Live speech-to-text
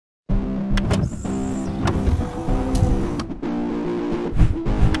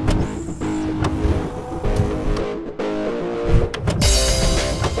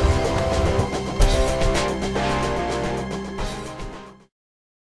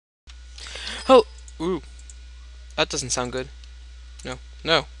Ooh, that doesn't sound good. No,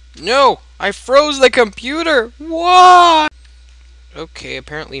 no, no! I froze the computer! Why? Okay,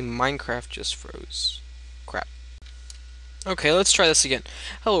 apparently Minecraft just froze. Crap. Okay, let's try this again.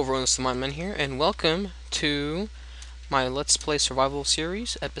 Hello everyone, it's the Mindman here, and welcome to my Let's Play Survival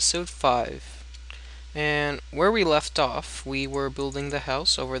Series, Episode 5. And where we left off, we were building the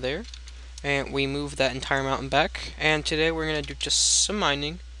house over there, and we moved that entire mountain back, and today we're going to do just some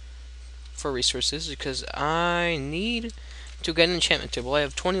mining for resources, because I need to get an enchantment table. I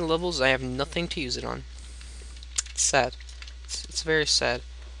have 20 levels, I have nothing to use it on. It's sad. It's very sad.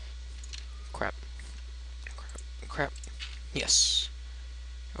 Crap. Crap. Crap. Yes.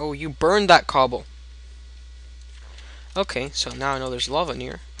 Oh, you burned that cobble. Okay, so now I know there's lava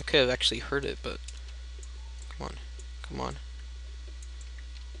near. I could have actually heard it, but come on, come on.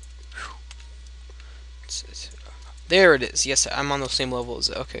 There it is. Yes, I'm on the same level as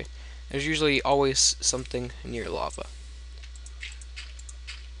it. Okay. There's usually always something near lava.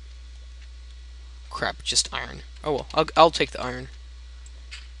 Crap, just iron. Oh well, I'll take the iron.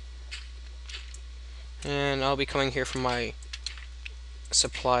 And I'll be coming here for my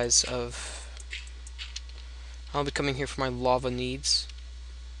supplies of... I'll be coming here for my lava needs.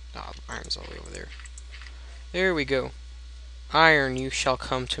 Ah, iron's all the way over there. There we go. Iron, you shall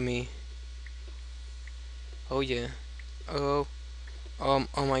come to me. Oh yeah. Oh. Oh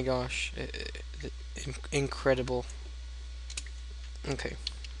my gosh. Incredible. Okay.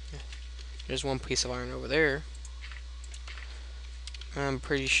 There's one piece of iron over there. I'm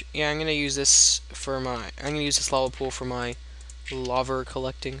pretty sure. Yeah, I'm gonna use this for my. I'm gonna use this lava pool for my lava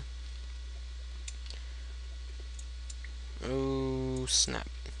collecting. Oh snap.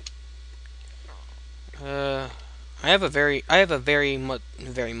 I have a very. I have a very much.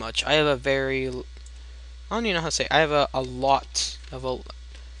 Very much. I have a very. I don't even know how to say. I have a lot of a.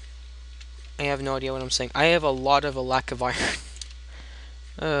 I have no idea what I'm saying. I have a lot of a lack of iron.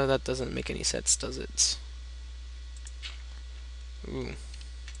 That doesn't make any sense, does it? Ooh.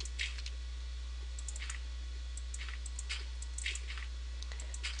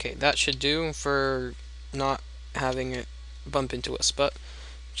 Okay, that should do for not having it bump into us, but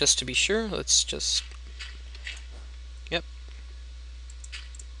just to be sure, let's just... Yep.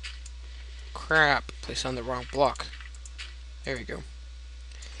 Crap, placed on the wrong block. There we go.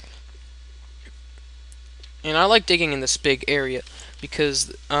 And I like digging in this big area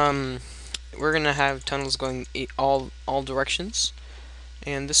because we're gonna have tunnels going all directions,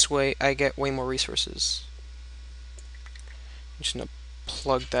 and this way I get way more resources. I'm just gonna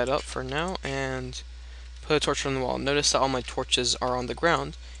plug that up for now and put a torch on the wall. Notice that all my torches are on the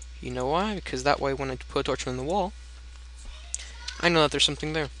ground. You know why? Because that way when I put a torch on the wall, I know that there's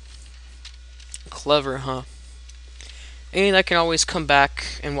something there. Clever, huh? And I can always come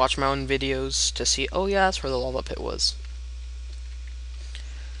back and watch my own videos to see, oh yeah, that's where the lava pit was.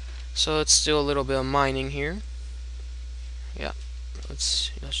 So let's do a little bit of mining here. Yeah,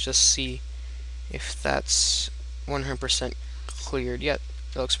 let's just see if that's 100% cleared. Yeah,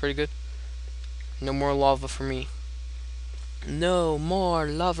 that looks pretty good. No more lava for me. No more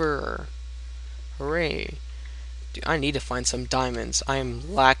lava. Hooray. Dude, I need to find some diamonds. I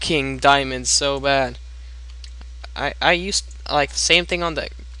am lacking diamonds so bad. I used, like, the same thing on the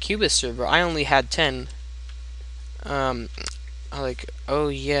Cubist server. I only had 10. Like, oh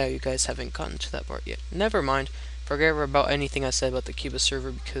yeah, you guys haven't gotten to that part yet. Never mind. Forget about anything I said about the Cubist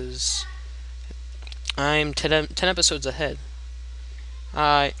server because I'm 10 episodes ahead.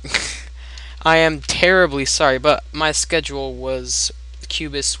 I I am terribly sorry, but my schedule was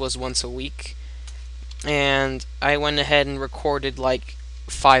Cubist was once a week, and I went ahead and recorded like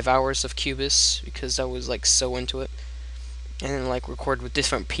 5 hours of Cubist because I was like so into it, and then like recorded with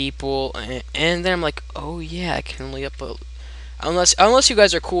different people, and then I'm like, oh yeah, I can only upload unless you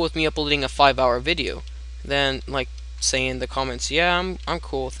guys are cool with me uploading a 5-hour video, then like say in the comments, yeah, I'm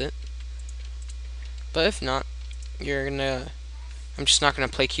cool with it. But if not, I'm just not gonna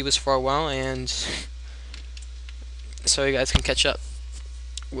play Cubist for a while, and so you guys can catch up.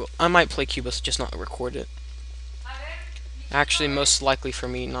 Well, I might play Cubist, just not record it. Actually, most likely for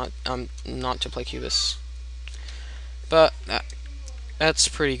me, not to play Cubist. But that's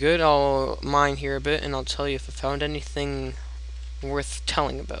pretty good. I'll mine here a bit, and I'll tell you if I found anything worth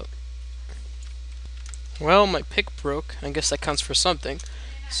telling about. Well, my pick broke. I guess that counts for something.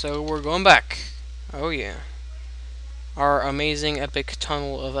 So we're going back. Oh yeah. Our amazing epic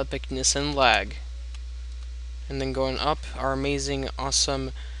tunnel of epicness and lag. And then going up, our amazing,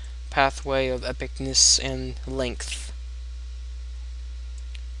 awesome pathway of epicness and length.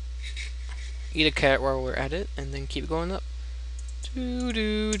 Eat a carrot while we're at it, and then keep going up. Do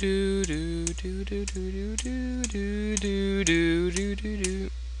do do do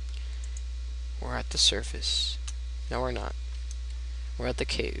We're at the surface. No, we're not. We're at the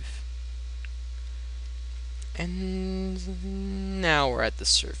cave. And now we're at the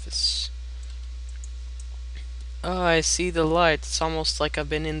surface. Oh, I see the light. It's almost like I've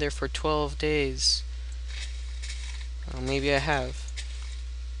been in there for 12 days. Oh, maybe I have.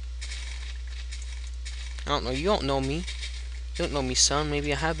 I don't know. You don't know me. You don't know me, son.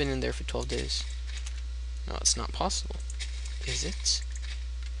 Maybe I have been in there for 12 days. No, it's not possible. Is it?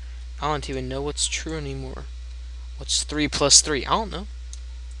 I don't even know what's true anymore. What's 3 plus 3? I don't know.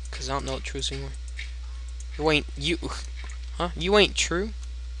 Because I don't know what true is anymore. You. Huh? You ain't true?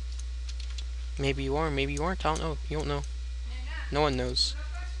 Maybe you are, maybe you aren't. I don't know. You don't know. No one knows.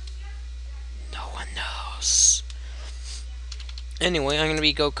 No one knows. Anyway, I'm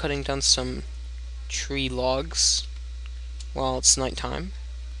gonna go cutting down some tree logs while it's nighttime.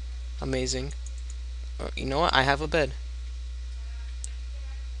 Amazing. You know what? I have a bed.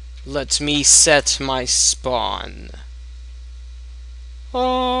 Let me set my spawn.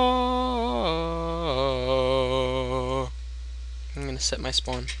 Oh. I'm gonna set my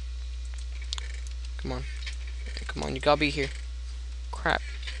spawn. Come on. Come on, you gotta be here. Crap.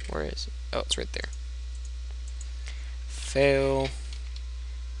 Where is it? Oh, it's right there. Fail.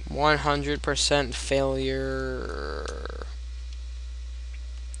 100% failure.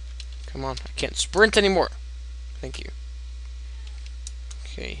 Come on, I can't sprint anymore. Thank you.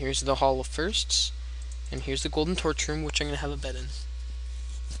 Okay, here's the Hall of Firsts. And here's the Golden Torch Room, which I'm gonna have a bed in.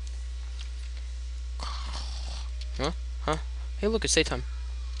 Huh? Huh? Hey, look, it's daytime.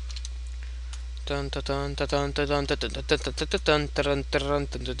 We're gonna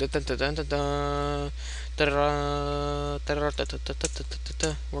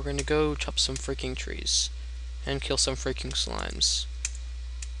go chop some freaking trees and kill some freaking slimes.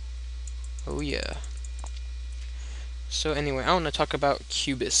 Oh yeah. So anyway, I want to talk about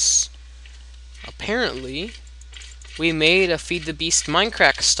Cubus. Apparently, we made a Feed the Beast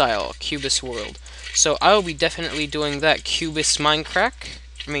Minecraft style Cubus world. So I will be definitely doing that Cubus Minecraft.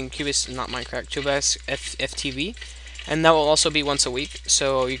 I mean, Cubus, not Minecraft, Cubus FTV. And that will also be once a week.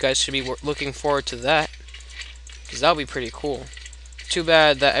 So you guys should be looking forward to that. Because that'll be pretty cool. Too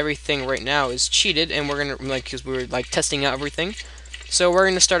bad that everything right now is cheated. And we're going to, like, because we're, like, testing out everything. So we're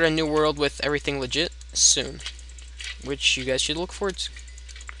going to start a new world with everything legit soon. Which you guys should look forward to.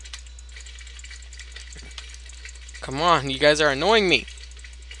 Come on, you guys are annoying me.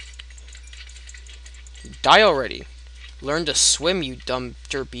 Die already. Learn to swim, you dumb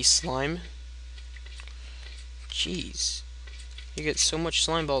derpy slime. Jeez. You get so much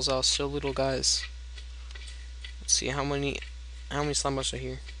slime balls out of so little guys. Let's see how many slime balls are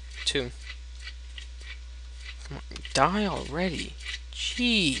here. 2. Come on, die already.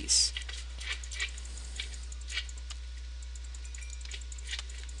 Jeez.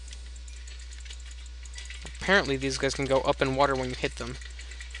 Apparently these guys can go up in water when you hit them.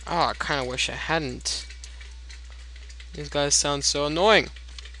 Oh, I kinda wish I hadn't. These guys sound so annoying.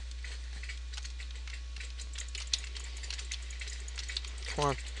 Come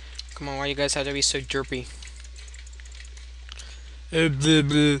on. Come on, why you guys have to be so derpy? I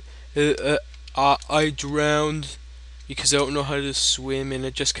drowned because I don't know how to swim and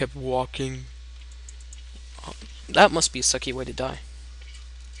I just kept walking. Oh, that must be a sucky way to die.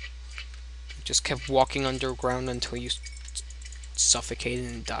 Just kept walking underground until you suffocated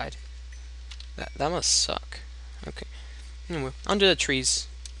and died. That must suck. Okay. Anyway, under the trees.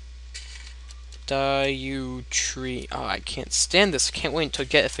 Die, you tree. Oh, I can't stand this. I can't wait until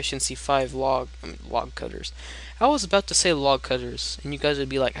get efficiency 5 log cutters. I was about to say log cutters, and you guys would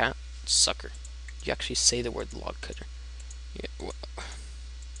be like, huh? Sucker. You actually say the word log cutter. Yeah, well.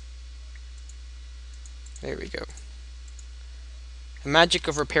 There we go. The magic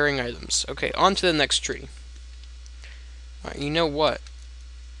of repairing items. Okay, on to the next tree. Alright, you know what?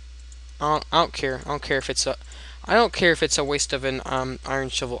 I don't care. I don't care if it's a waste of an iron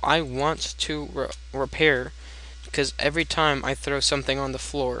shovel. I want to repair, because every time I throw something on the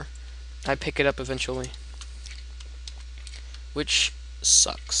floor, I pick it up eventually, which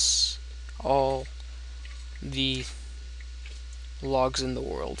sucks. All the logs in the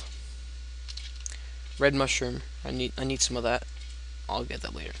world. Red mushroom. I need some of that. I'll get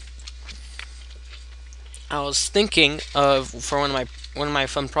that later. I was thinking of, for one of my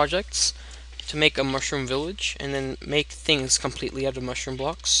fun projects, to make a mushroom village and then make things completely out of mushroom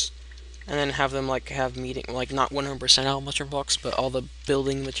blocks, and then have them have meeting, like not 100% out of mushroom blocks, but all the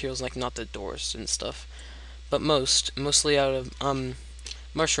building materials, like not the doors and stuff, but mostly out of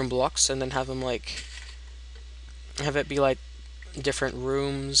mushroom blocks, and then have them have it be like different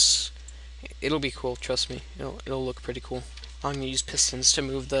rooms It'll be cool, trust me. It'll look pretty cool. I'm gonna use pistons to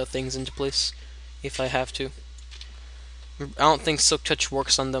move the things into place if I have to. I don't think Silk Touch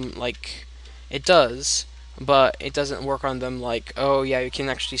works on them like it does, but it doesn't work on them like, oh yeah, you can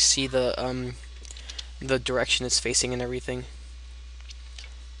actually see the direction it's facing and everything.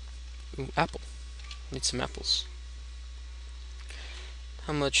 Ooh, apple. Need some apples.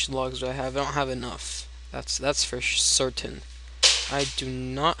 How much logs do I have? I don't have enough. That's for certain. I do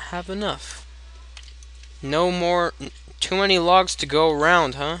not have enough. No more. Too many logs to go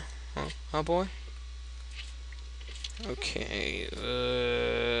around, huh? Oh boy. Okay.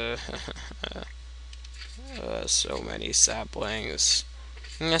 So many saplings.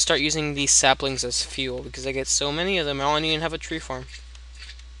 I'm gonna start using these saplings as fuel because I get so many of them. I don't even have a tree farm.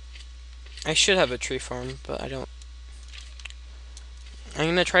 I should have a tree farm, but I don't. I'm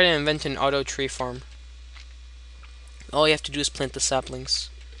gonna try to invent an auto tree farm. All you have to do is plant the saplings.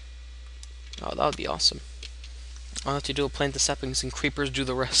 Oh, that would be awesome. All I have to do is plant the saplings and creepers do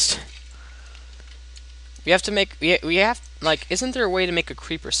the rest. We have to make, we have, like, isn't there a way to make a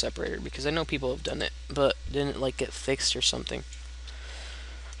creeper separator? Because I know people have done it, but didn't, like, get fixed or something.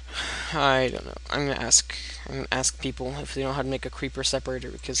 I don't know. I'm gonna ask people if they know how to make a creeper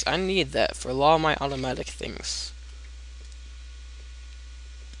separator, because I need that for a lot of my automatic things.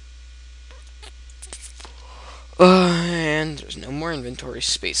 And there's no more inventory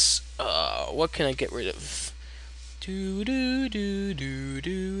space. What can I get rid of? The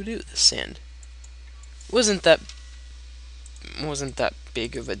sand. Wasn't that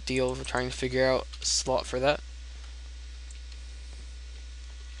big of a deal for trying to figure out a slot for that.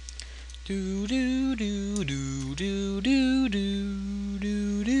 Do do do do do do do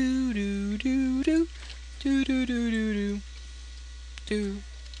do do do do do do do do do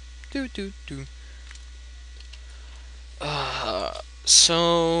do do do.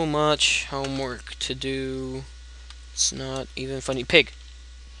 So much homework to do. It's not even funny. Pig.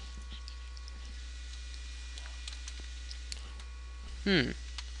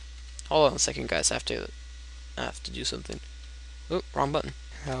 Hold on a second, guys. I have to do something. Oh, wrong button.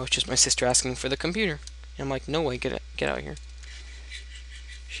 Oh, it's just my sister asking for the computer. And I'm like, no way, get out of here.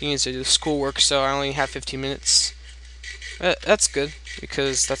 She needs to do schoolwork, so I only have 15 minutes. That's good,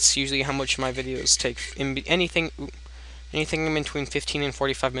 because that's usually how much my videos take. Anything in between 15 and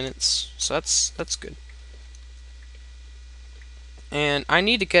 45 minutes. So that's good. And I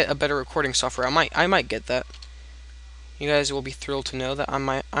need to get a better recording software. I might get that. You guys will be thrilled to know that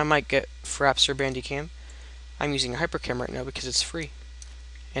I might get Fraps or Bandicam. I'm using Hypercam right now because it's free.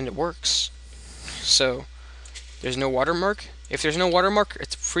 And it works. So, there's no watermark. If there's no watermark,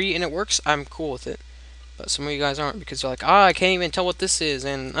 it's free and it works, I'm cool with it. But some of you guys aren't because you're like, I can't even tell what this is,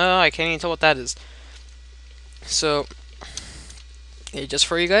 and I can't even tell what that is. So, yeah, just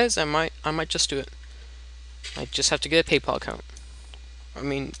for you guys, I might just do it. I just have to get a PayPal account. I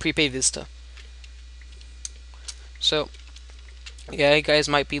mean, prepaid Vista. So, yeah, you guys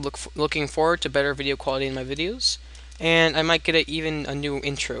might be looking forward to better video quality in my videos, and I might get even a new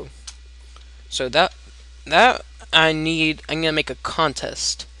intro. So that I'm gonna make a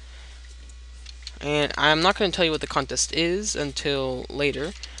contest, and I'm not gonna tell you what the contest is until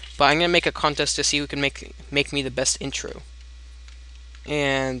later, but I'm gonna make a contest to see who can make me the best intro.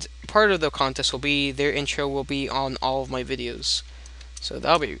 And part of the contest will be their intro will be on all of my videos. So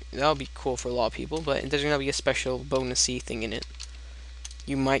that'll be cool for a lot of people, but there's gonna be a special bonusy thing in it.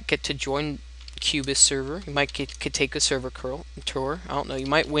 You might get to join Cubist server. You might could take a server tour. I don't know. You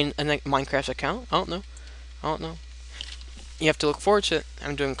might win a Minecraft account. I don't know. You have to look forward to it.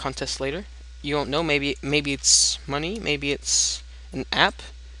 I'm doing contests later. You don't know. Maybe it's money. Maybe it's an app.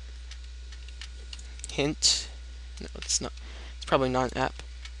 Hint. No, it's not. It's probably not an app.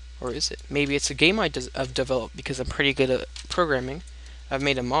 Or is it? Maybe it's a game I've developed because I'm pretty good at programming. I've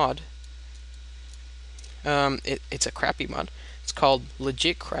made a mod. It's a crappy mod. It's called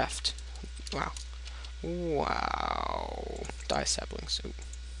Legit Craft. Wow. Wow. Die saplings. Ooh.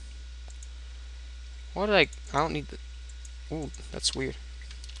 What did I don't need the... Ooh, that's weird.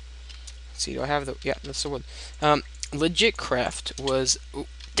 Let's see, do I have the... Yeah, that's the one. Legit Craft was... Ooh,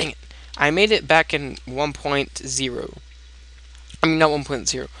 dang it. I made it back in 1.0. I mean, not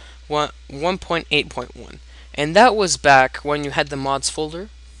 1.0. 1.8.1. And that was back when you had the mods folder.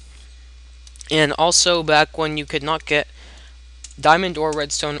 And also back when you could not get diamond or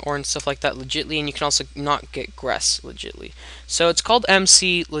redstone or and stuff like that legitly, and you can also not get grass legitly. So it's called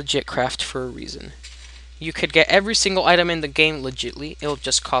MC Legit Craft for a reason. You could get every single item in the game legitly, it'll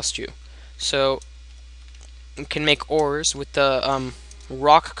just cost you. So you can make ores with the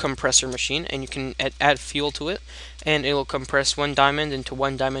rock compressor machine, and you can add fuel to it, and it will compress 1 diamond into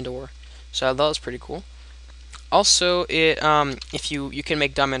 1 diamond ore. So that was pretty cool. Also, if you can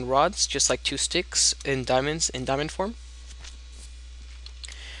make diamond rods, just like two sticks in diamond form.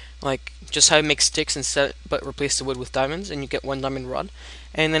 Like just how you make sticks instead, but replace the wood with diamonds, and you get one diamond rod.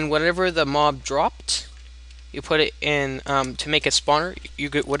 And then whatever the mob dropped, you put it in to make a spawner. You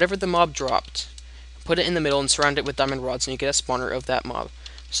get whatever the mob dropped, put it in the middle, and surround it with diamond rods, and you get a spawner of that mob.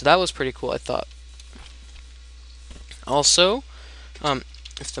 So that was pretty cool, I thought. Also,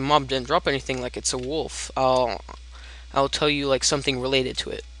 if the mob didn't drop anything, like it's a wolf, I'll tell you like something related to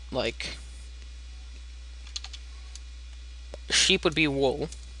it. Like sheep would be wool,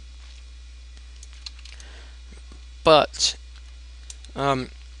 but I'm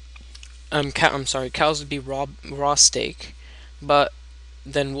sorry, cows would be raw steak, but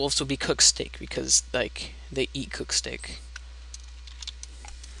then wolves would be cooked steak because like they eat cooked steak.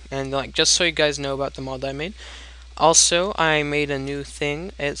 And like just so you guys know about the mod I made. Also, I made a new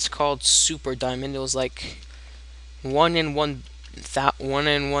thing. It's called Super Diamond. It was like 1 in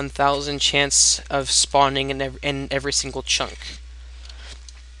 1,000 chance of spawning in every single chunk.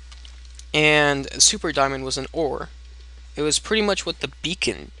 And Super Diamond was an ore. It was pretty much what the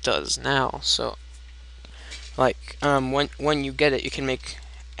beacon does now. So, like, when you get it, you can make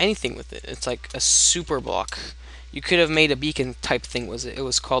anything with it. It's like a super block. You could have made a beacon type thing. It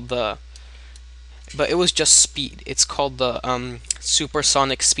was called the, but it was just speed. It's called the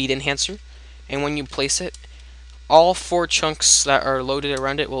Supersonic Speed Enhancer, and when you place it, all 4 chunks that are loaded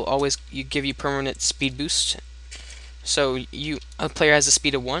around it will always give you permanent speed boost. So a player has a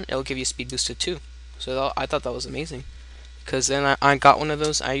speed of 1, it'll give you a speed boost of 2. So I thought that was amazing. Because then I got one of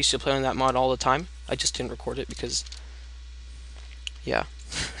those. I used to play on that mod all the time. I just didn't record it because, yeah,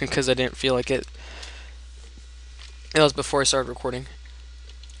 because I didn't feel like it. It was before I started recording.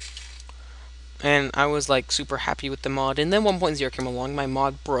 And I was like super happy with the mod. And then 1.0 came along, my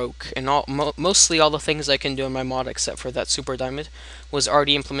mod broke, and mostly all the things I can do in my mod, except for that Super Diamond, was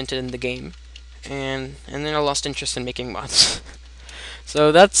already implemented in the game. And then I lost interest in making mods.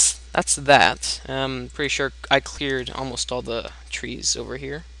 So that's that. Pretty sure I cleared almost all the trees over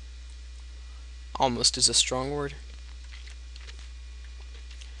here. Almost is a strong word.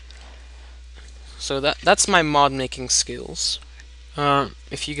 So that's my mod making skills.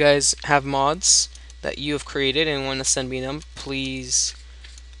 If you guys have mods that you have created and want to send me them, please,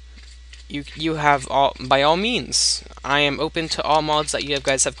 you have all, by all means. I am open to all mods that you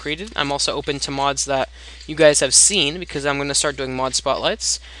guys have created. I'm also open to mods that you guys have seen, because I'm going to start doing mod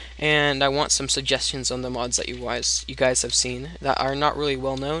spotlights, and I want some suggestions on the mods that you guys have seen that are not really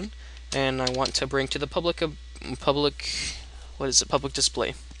well known, and I want to bring to the public public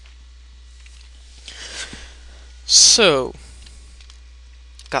display. So,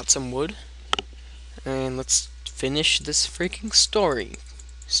 got some wood, and let's finish this freaking storage,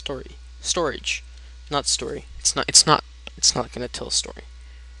 not story. It's not gonna tell a story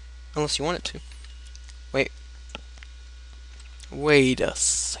unless you want it to. Wait a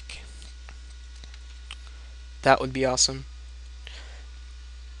second. That would be awesome.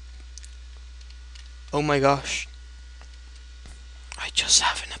 Oh my gosh, I just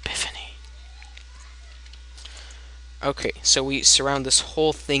have an epiphany. Okay, so we surround this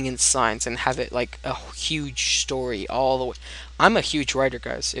whole thing in signs and have it like a huge story all the way. I'm a huge writer,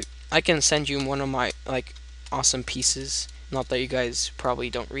 guys. I can send you one of my like awesome pieces. Not that you guys probably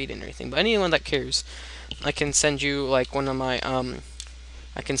don't read it or anything, but anyone that cares, I can send you like one of my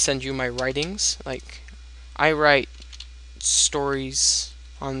I can send you my writings. Like I write stories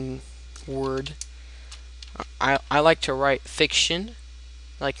on Word. I like to write fiction,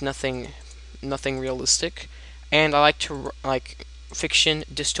 like nothing realistic. And I like to like fiction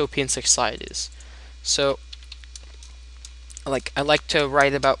dystopian societies. So like I like to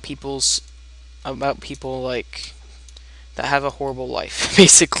write about people like that have a horrible life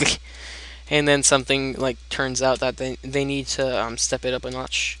basically, and then something like turns out that they need to step it up a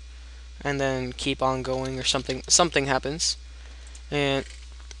notch, and then keep on going, or something happens. And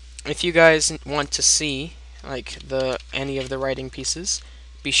if you guys want to see like any of the writing pieces,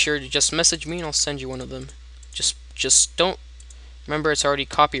 be sure to just message me and I'll send you one of them. Just don't remember, it's already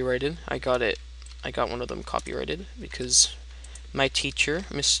copyrighted. I got one of them copyrighted because my teacher,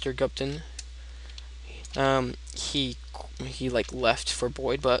 Mr. Gupton, he like left for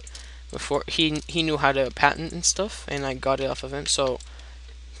Boyd, but before he knew how to patent and stuff, and I got it off of him. So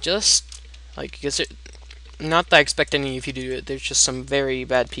just like, not that I expect any of you to do it. There's just some very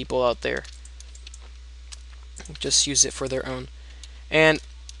bad people out there. Just use it for their own. And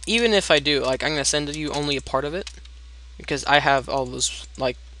even if I do, like, I'm gonna send you only a part of it, because I have all those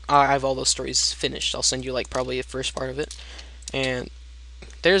stories finished. I'll send you like probably the first part of it, and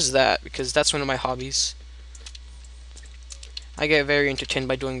there's that, because that's one of my hobbies. I get very entertained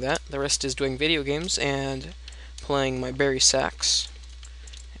by doing that. The rest is doing video games and playing my Barry Sacks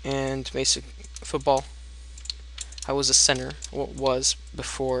and basic football. I was a center, was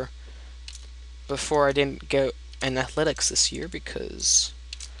before I didn't go in athletics this year, because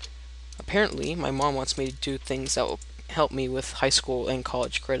apparently my mom wants me to do things that will help me with high school and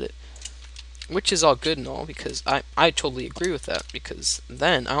college credit. Which is all good and all, because I totally agree with that, because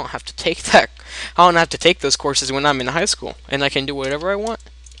then I don't have to take that. I don't have to take those courses when I'm in high school, and I can do whatever I want.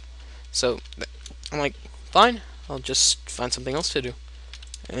 So I'm like, fine, I'll just find something else to do.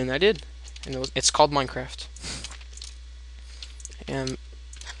 And I did. And it's called Minecraft. And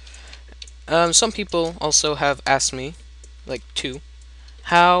some people also have asked me, like two,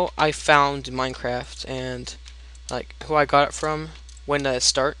 how I found Minecraft and like who I got it from, when did I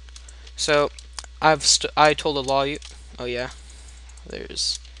start. So I told a law. Oh yeah,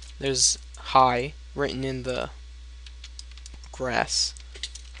 there's hi written in the grass.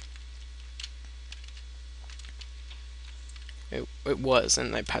 It was,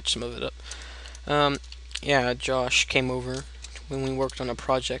 and I patched some of it up. Yeah, Josh came over when we worked on a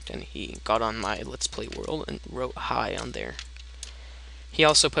project, and he got on my Let's Play world and wrote hi on there. He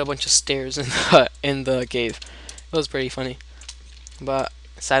also put a bunch of stairs in the cave. It was pretty funny, but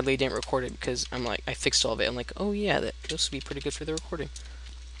sadly, I didn't record it because I fixed all of it. I'm like, oh yeah, this would be pretty good for the recording.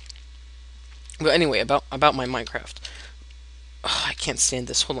 But anyway, about my Minecraft. Ugh, I can't stand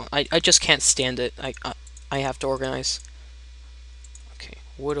this. Hold on, I just can't stand it. I have to organize. Okay,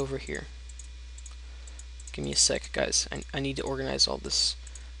 wood over here. Give me a sec, guys. I need to organize all this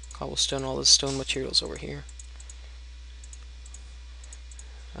cobblestone, all this stone materials over here.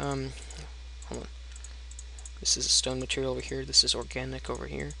 Hold on. This is a stone material over here. This is organic over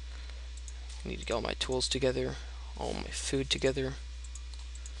here. I need to get all my tools together, all my food together.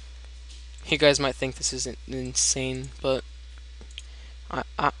 You guys might think this isn't insane, but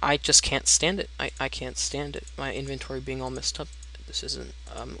I just can't stand it. I can't stand it. My inventory being all messed up. This isn't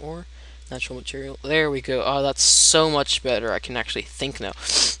ore, natural material. There we go. Oh, that's so much better. I can actually think now.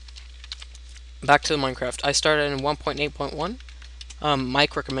 Back to Minecraft. I started in 1.8.1.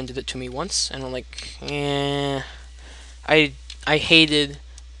 Mike recommended it to me once, and I'm like, eh. I hated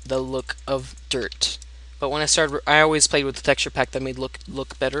the look of dirt. But when I started, I always played with the texture pack that made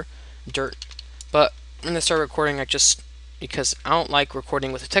look better, dirt. But when I started recording, because I don't like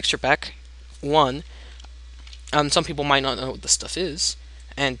recording with a texture pack. One, some people might not know what this stuff is,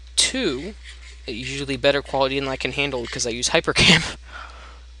 and two, it's usually better quality than I can handle because I use Hypercam.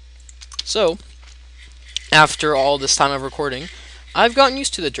 So, after all this time of recording, I've gotten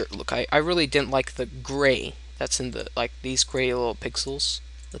used to the dirt look. I really didn't like the gray that's in the, like, these gray little pixels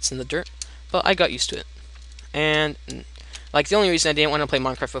that's in the dirt, but I got used to it. And, like, the only reason I didn't want to play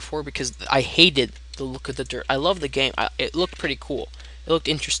Minecraft before, because I hated the look of the dirt. I love the game. It looked pretty cool. It looked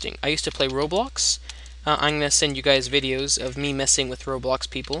interesting. I used to play Roblox. I'm going to send you guys videos of me messing with Roblox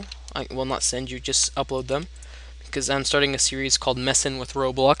people. I will not send you, just upload them, because I'm starting a series called Messin' with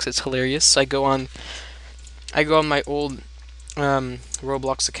Roblox. It's hilarious. I go on my old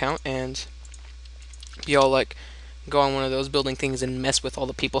Roblox account, and you all like go on one of those building things and mess with all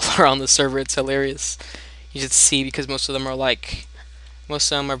the people that are on the server. It's hilarious. You should see, because most of them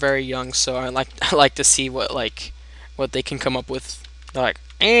are very young, so I like to see what they can come up with. They're like,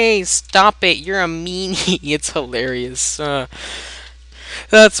 hey, stop it, you're a meanie. It's hilarious.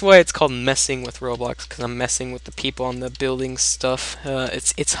 That's why it's called Messing with Roblox, because I'm messing with the people on the building stuff.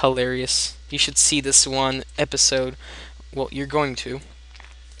 It's hilarious. You should see this one episode. Well, you're going to.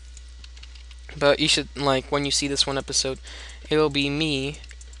 But you should, when you see this one episode, it'll be me,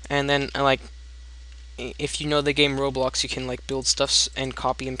 and then, if you know the game Roblox, you can, build stuff and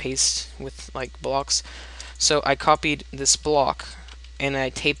copy and paste with, blocks. So I copied this block, and I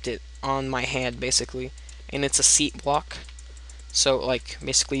taped it on my hand, basically. And it's a seat block. So,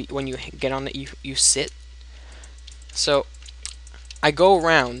 basically, when you get on it, you sit. So, I go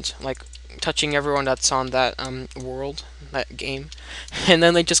around, touching everyone that's on that world, that game, and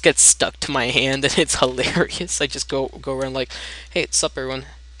then they just get stuck to my hand, and it's hilarious. I just go around hey, what's up, everyone?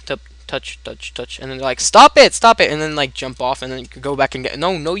 Touch, and then they're like, stop it, and then jump off, and then go back and get.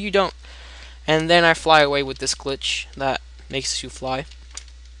 No, you don't. And then I fly away with this glitch that makes you fly.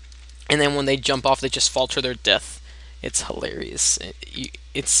 And then when they jump off, they just fall to their death. It's hilarious.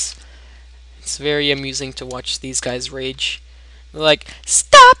 It's very amusing to watch these guys rage. They're like,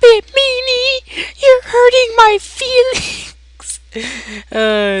 stop it, meanie! You're hurting my feelings!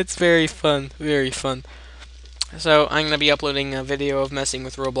 It's very fun. Very fun. So, I'm going to be uploading a video of messing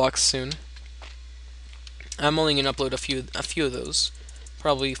with Roblox soon. I'm only going to upload a few of those.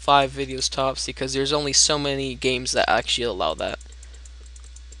 Probably 5 videos tops, because there's only so many games that actually allow that.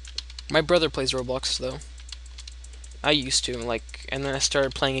 My brother plays Roblox though. I used to, like, and then I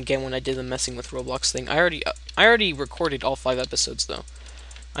started playing again when I did the messing with Roblox thing. I already recorded all 5 episodes though.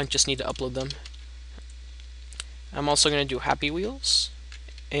 I just need to upload them. I'm also gonna do Happy Wheels,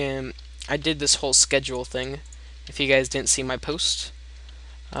 and I did this whole schedule thing. If you guys didn't see my post,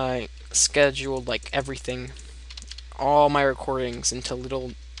 I scheduled like everything, all my recordings into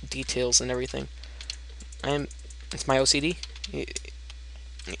little details and everything. It's my OCD.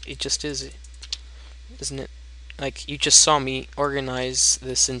 It just is, isn't it? Like, you just saw me organize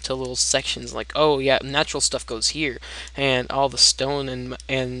this into little sections, like, oh yeah, natural stuff goes here, and all the stone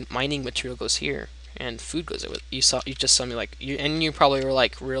and mining material goes here, and food goes over. You just saw me, like, you probably were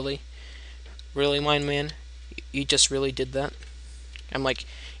like, really, Mine Man, you just really did that? I'm like,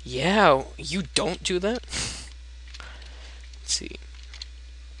 yeah, you don't do that. Let's see.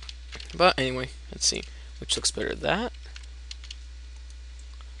 But anyway, let's see which looks better, that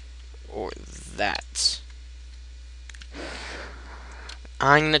or that.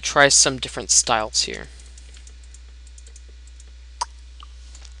 I'm gonna try some different styles here.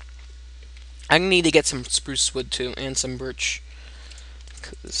 I need to get some spruce wood too, and some birch,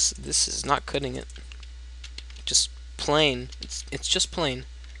 because this is not cutting it. Just plain. It's just plain.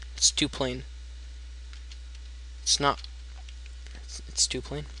 It's too plain. It's not. It's too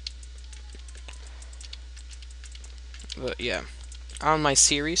plain. But yeah, on my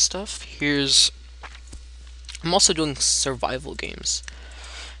series stuff, I'm also doing survival games,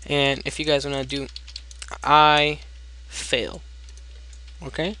 and if you guys wanna do, I fail.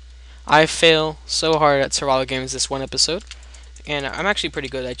 Okay, I fail so hard at survival games this one episode, and I'm actually pretty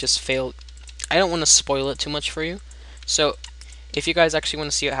good. I just failed. I don't want to spoil it too much for you, so if you guys actually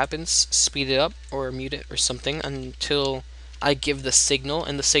want to see what happens, speed it up or mute it or something until I give the signal,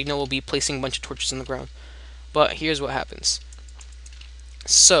 and the signal will be placing a bunch of torches in the ground. But here's what happens.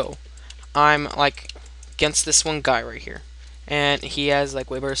 So, I'm like against this one guy right here, and he has like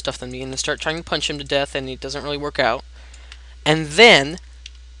way better stuff than me, and I start trying to punch him to death, and it doesn't really work out. And then,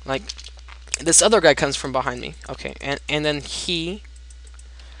 like, this other guy comes from behind me, okay, and then he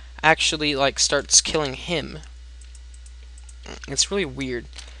actually like starts killing him. It's really weird,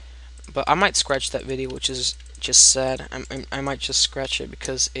 but I might scratch that video, which is just sad. I might just scratch it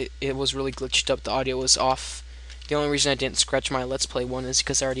because it was really glitched up. The audio was off. The only reason I didn't scratch my Let's Play one is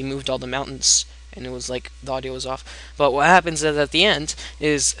because I already moved all the mountains, and it was like the audio was off. But what happens is at the end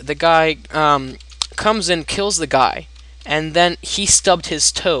is the guy comes and kills the guy, and then he stubbed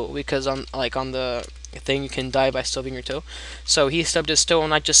his toe, because on the thing you can die by stubbing your toe. So he stubbed his toe,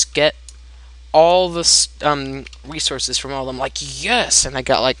 and I just get all the resources from all of them. Like, yes, and I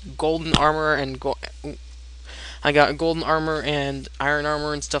got like golden armor and I got golden armor and iron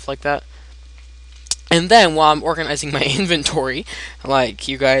armor and stuff like that. And then while I'm organizing my inventory, like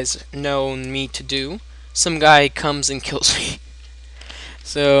you guys know me to do, some guy comes and kills me.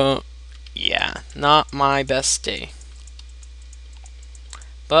 So yeah, not my best day.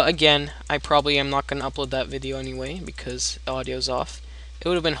 But again, I probably am not going to upload that video anyway because the audio's off. It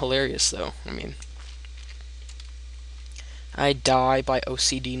would have been hilarious though. I mean, I die by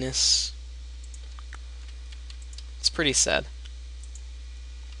OCD-ness. It's pretty sad.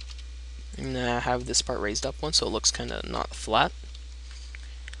 I'm gonna have this part raised up one so it looks kind of not flat.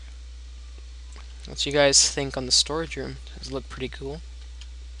 What you guys think on the storage room? Does it look pretty cool?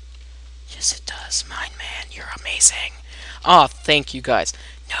 Yes, it does. Mine Man, you're amazing. Aw, thank you guys.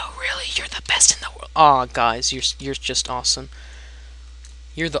 No, really, you're the best in the world. Aw, guys, you're just awesome.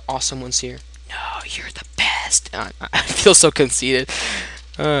 You're the awesome ones here. No, you're the best. I feel so conceited.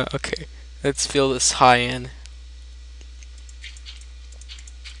 Okay, let's feel this high end.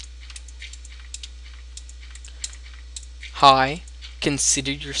 Hi,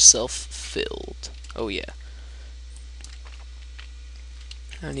 consider yourself filled. Oh yeah.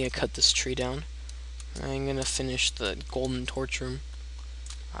 I need to cut this tree down. I'm gonna finish the golden torch room.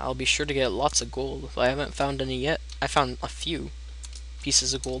 I'll be sure to get lots of gold. I haven't found any yet. I found a few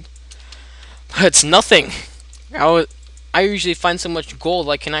pieces of gold, but it's nothing. I usually find so much gold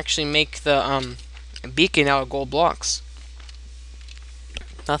I can actually make the beacon out of gold blocks.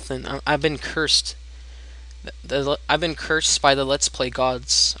 Nothing. I've been cursed. I've been cursed by the Let's Play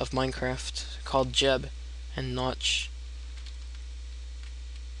gods of Minecraft called Jeb and Notch.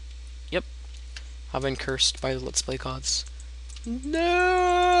 Yep, I've been cursed by the Let's Play gods. No!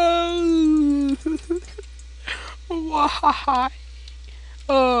 Why?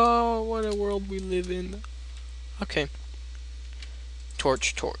 Oh, what a world we live in. Okay.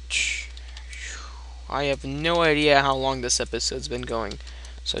 Torch. I have no idea how long this episode's been going.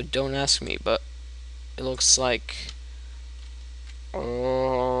 So don't ask me, but it looks like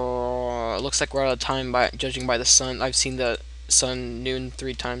we're out of time by judging by the sun. I've seen the sun noon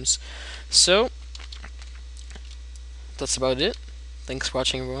 3 times. So that's about it. Thanks for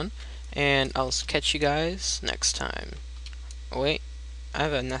watching, everyone, and I'll catch you guys next time. Oh, wait, I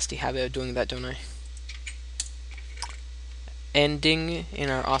have a nasty habit of doing that, don't I? Ending in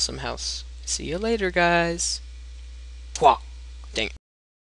our awesome house. See you later, guys. Wah.